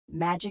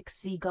Magic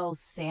Seagull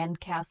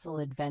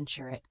Sandcastle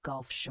Adventure at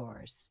Gulf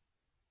Shores.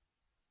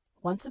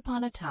 Once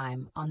upon a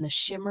time, on the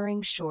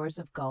shimmering shores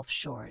of Gulf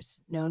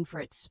Shores, known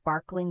for its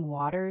sparkling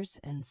waters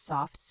and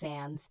soft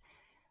sands,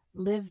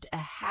 lived a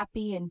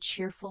happy and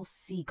cheerful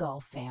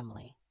seagull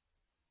family.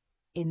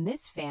 In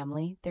this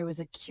family, there was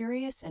a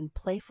curious and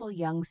playful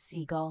young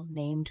seagull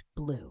named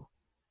Blue.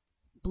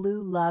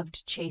 Blue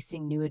loved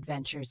chasing new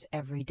adventures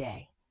every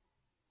day.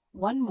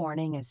 One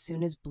morning, as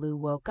soon as Blue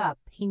woke up,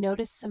 he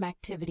noticed some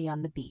activity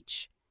on the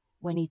beach.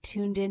 When he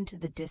tuned into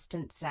the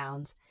distant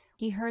sounds,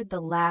 he heard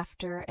the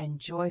laughter and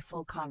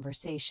joyful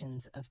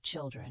conversations of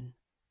children.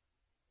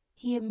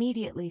 He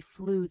immediately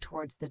flew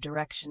towards the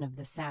direction of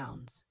the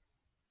sounds.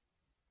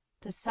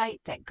 The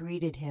sight that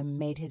greeted him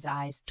made his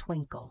eyes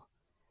twinkle.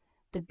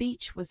 The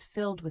beach was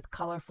filled with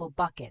colorful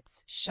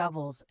buckets,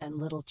 shovels, and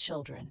little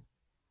children.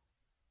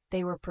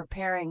 They were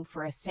preparing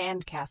for a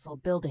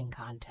sandcastle building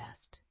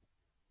contest.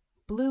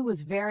 Blue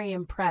was very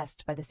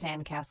impressed by the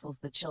sandcastles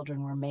the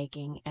children were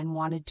making and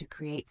wanted to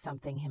create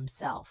something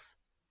himself.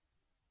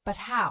 But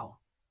how?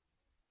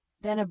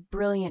 Then a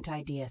brilliant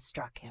idea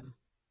struck him.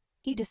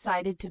 He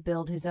decided to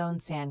build his own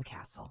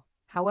sandcastle.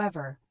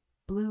 However,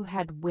 Blue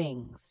had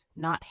wings,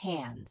 not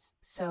hands,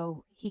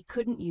 so he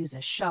couldn't use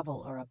a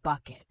shovel or a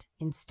bucket.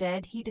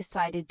 Instead, he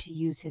decided to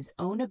use his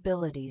own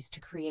abilities to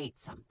create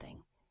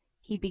something.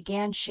 He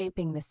began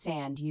shaping the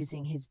sand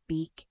using his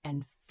beak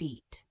and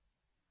feet.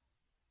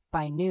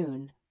 By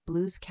noon,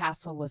 Blue's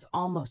castle was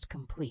almost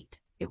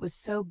complete. It was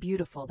so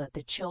beautiful that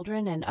the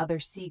children and other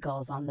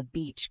seagulls on the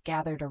beach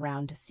gathered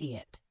around to see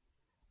it.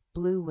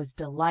 Blue was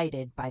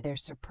delighted by their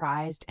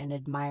surprised and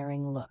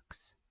admiring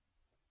looks.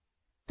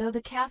 Though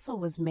the castle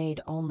was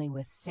made only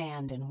with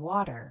sand and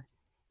water,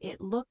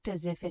 it looked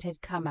as if it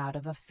had come out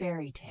of a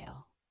fairy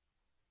tale.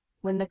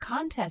 When the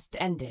contest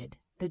ended,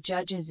 the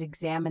judges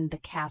examined the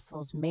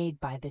castles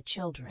made by the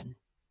children.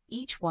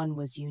 Each one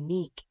was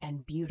unique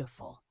and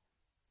beautiful.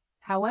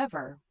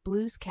 However,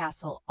 Blue's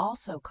castle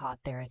also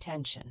caught their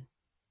attention.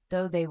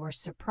 Though they were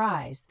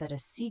surprised that a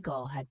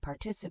seagull had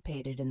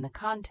participated in the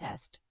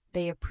contest,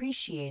 they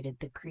appreciated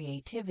the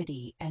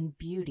creativity and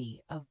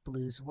beauty of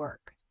Blue's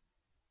work.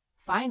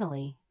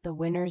 Finally, the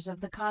winners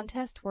of the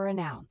contest were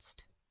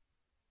announced.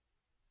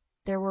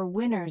 There were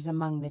winners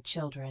among the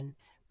children,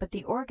 but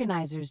the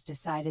organizers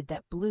decided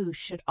that Blue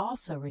should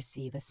also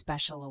receive a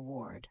special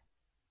award.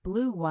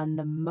 Blue won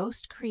the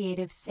Most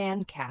Creative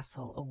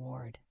Sandcastle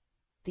Award.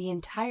 The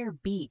entire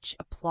beach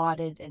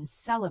applauded and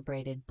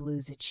celebrated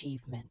Blue's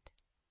achievement.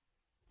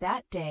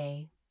 That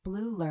day,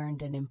 Blue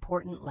learned an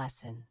important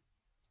lesson.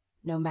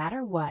 No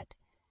matter what,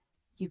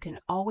 you can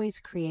always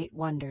create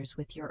wonders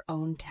with your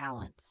own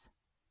talents.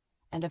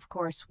 And of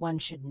course, one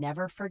should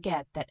never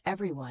forget that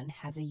everyone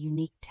has a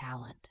unique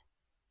talent.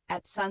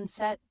 At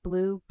sunset,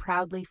 Blue,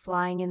 proudly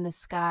flying in the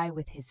sky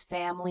with his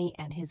family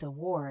and his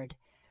award,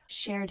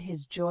 shared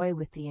his joy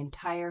with the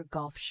entire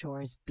Gulf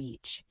Shores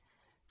beach.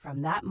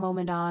 From that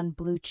moment on,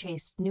 Blue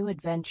chased new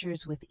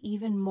adventures with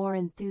even more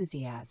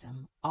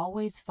enthusiasm,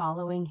 always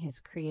following his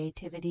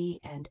creativity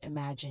and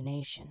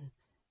imagination.